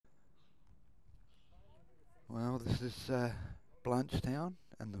Well, this is Blanchtown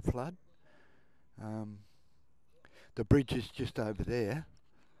and the flood. Um, the bridge is just over there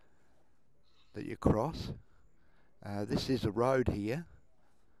that you cross. This is a road here,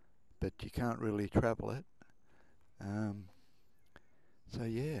 but you can't really travel it. Um, so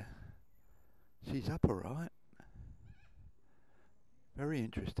yeah, she's up alright. Very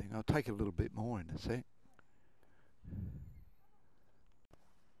interesting. I'll take a little bit more in a sec.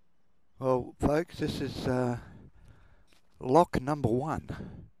 Well, folks, this is lock number 1.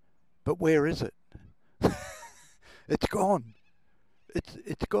 But where is it? It's gone.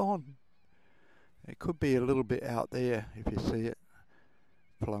 It's gone. It could be a little bit out there if you see it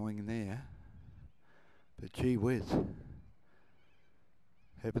flowing there. But gee whiz.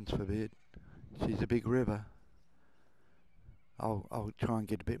 Heavens forbid. She's a big river. I'll try and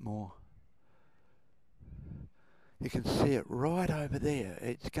get a bit more. You can see it right over there.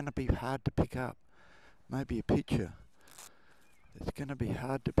 It's going to be hard to pick up. Maybe a picture. It's going to be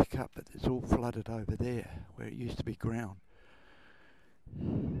hard to pick up, but it's all flooded over there where it used to be ground.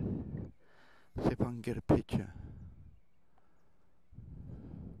 See if I can get a picture.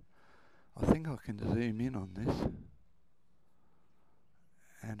 I think I can zoom in on this.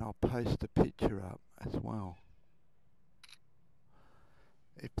 And I'll post a picture up as well.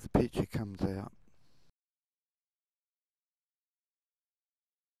 If the picture comes out.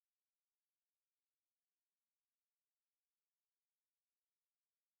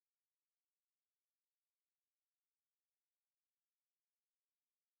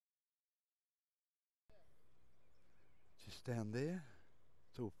 Just down there.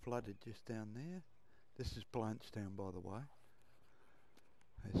 It's all flooded just down there. This is Blanchtown, by the way.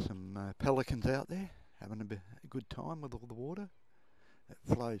 There's some pelicans out there having a good time with all the water. It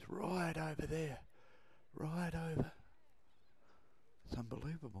flows right over there. Right over. It's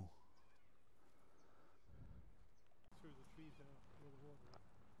unbelievable. Through the trees where the water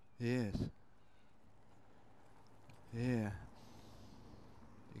is. Yes. Yeah.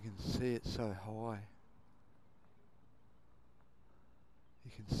 You can see it so high.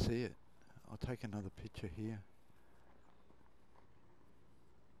 You can see it. I'll take another picture here.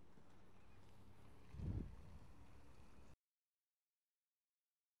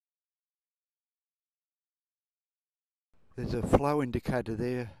 There's a flow indicator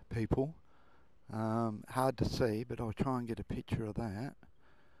there, people. Hard to see, but I'll try and get a picture of that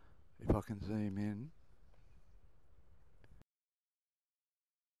if I can zoom in.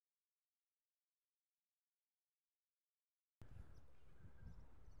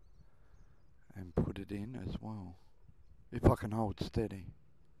 And put it in as well, if I can hold steady.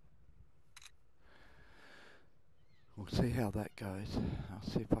 We'll see how that goes. I'll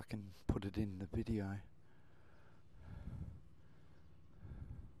see if I can put it in the video.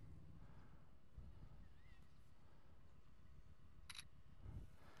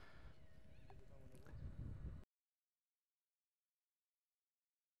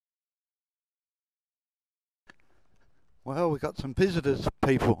 Well, we got some visitors,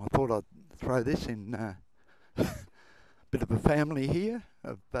 people. I thought I'd throw this in. Bit of a family here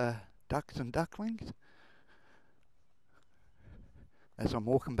of ducks and ducklings. As I'm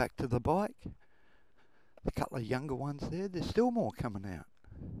walking back to the bike, a couple of younger ones there. There's still more coming out.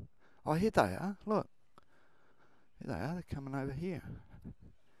 Oh, here they are. Look. Here they are. They're coming over here.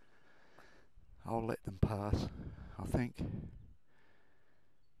 I'll let them pass, I think.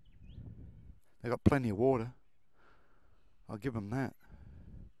 They've got plenty of water. I'll give them that.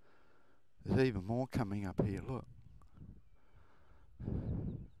 There's even more coming up here, look.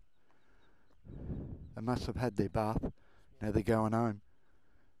 They must have had their bath. Now they're going home.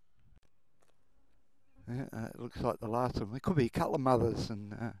 Yeah, it looks like the last of them. There could be a couple of mothers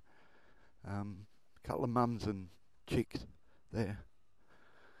and a couple of mums and chicks there.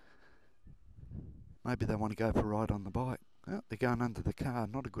 Maybe they want to go for a ride on the bike. Oh, they're going under the car.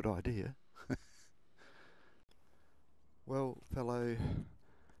 Not a good idea. Well, fellow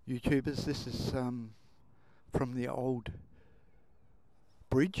YouTubers, this is from the old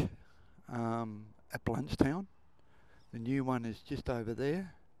bridge at Blanchtown. The new one is just over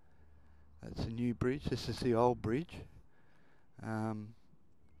there. That's a new bridge. This is the old bridge. And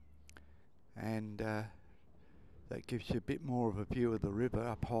that gives you a bit more of a view of the river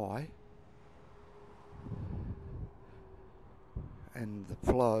up high. And the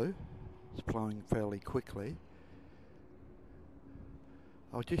flow is flowing fairly quickly.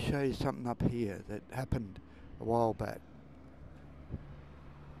 I'll just show you something up here that happened a while back.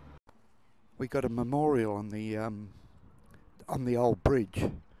 We got a memorial on the old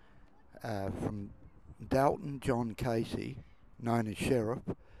bridge from Dalton John Casey, known as Sheriff,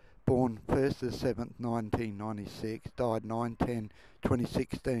 born 1st of the 7th, 1996, died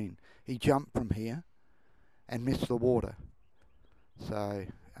 9/10/2016. He jumped from here and missed the water. So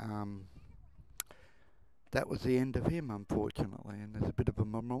that was the end of him, unfortunately, and there's a bit of a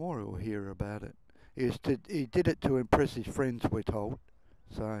memorial here about it. He did it to impress his friends, we're told.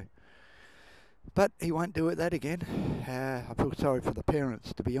 So, but he won't do it that again. I feel sorry for the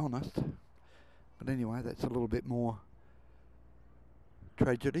parents, to be honest. But anyway, that's a little bit more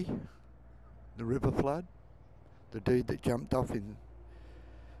tragedy. The river flood. The dude that jumped off in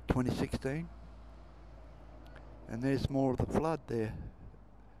 2016. And there's more of the flood there.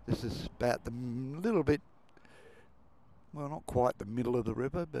 This is about the little bit, well, not quite the middle of the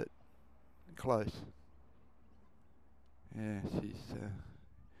river, but close. Yeah, she's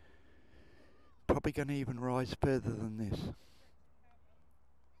probably going to even rise further than this.